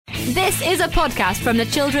This is a podcast from the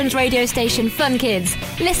children's radio station Fun Kids.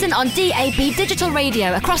 Listen on DAB digital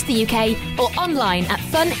radio across the UK or online at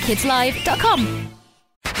funkidslive.com.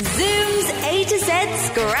 Zoom's A to Z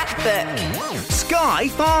Scrapbook. Sky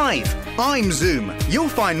 5. I'm Zoom. You'll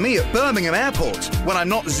find me at Birmingham Airport when I'm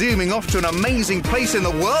not zooming off to an amazing place in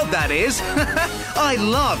the world, that is. I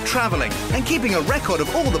love travelling and keeping a record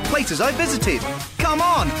of all the places I visited. Come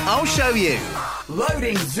on, I'll show you.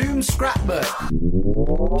 Loading Zoom Scrapbook.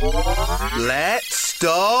 Let's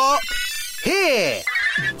stop here.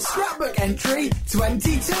 Scrapbook entry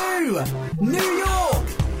 22. New York.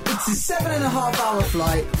 It's a 7.5-hour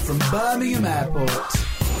flight from Birmingham Airport.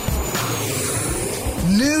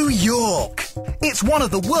 New York. It's one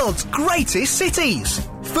of the world's greatest cities,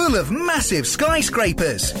 full of massive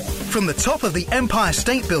skyscrapers. From the top of the Empire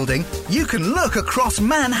State Building, you can look across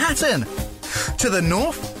Manhattan. To the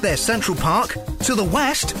north, there's Central Park. To the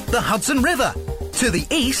west, the Hudson River. To the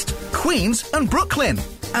east, Queens and Brooklyn.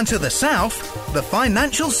 And to the south, the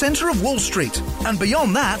financial centre of Wall Street. And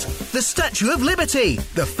beyond that, the Statue of Liberty,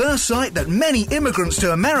 the first sight that many immigrants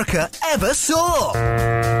to America ever saw.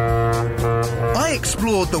 I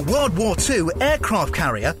explored the World War II aircraft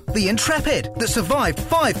carrier, the Intrepid, that survived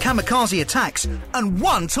 5 kamikaze attacks and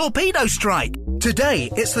 1 torpedo strike. Today,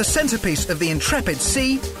 it's the centrepiece of the Intrepid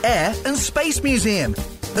Sea, Air and Space Museum,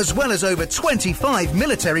 as well as over 25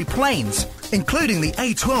 military planes, including the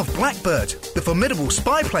A-12 Blackbird, the formidable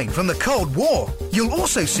spy plane from the Cold War. You'll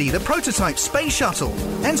also see the prototype Space Shuttle,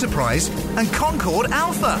 Enterprise and Concorde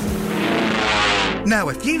Alpha. Now,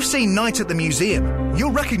 if you've seen Night at the Museum,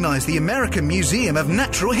 you'll recognise the American Museum of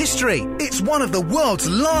Natural History. It's one of the world's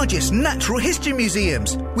largest natural history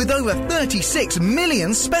museums, with over 36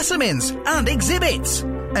 million specimens and exhibits.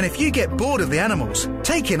 And if you get bored of the animals,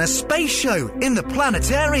 take in a space show in the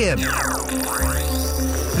planetarium.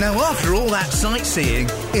 Now, after all that sightseeing,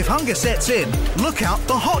 if hunger sets in, look out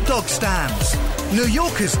for hot dog stands. New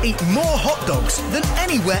Yorkers eat more hot dogs than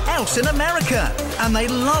anywhere else in America, and they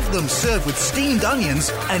love them served with steamed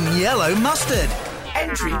onions and yellow mustard.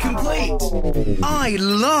 Entry complete. I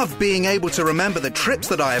love being able to remember the trips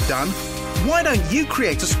that I have done. Why don't you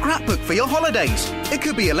create a scrapbook for your holidays? It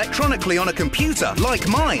could be electronically on a computer like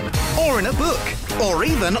mine, or in a book, or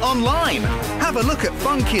even online. Have a look at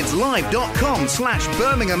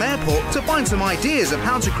funkidslive.com/Birmingham Airport to find some ideas of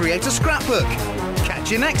how to create a scrapbook.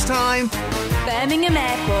 Catch you next time. Birmingham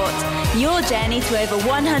Airport. Your journey to over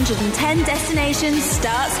 110 destinations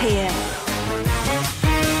starts here.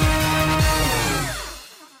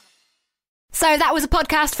 So that was a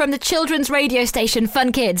podcast from the children's radio station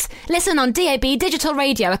Fun Kids. Listen on DAB digital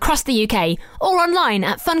radio across the UK or online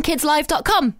at funkidslive.com.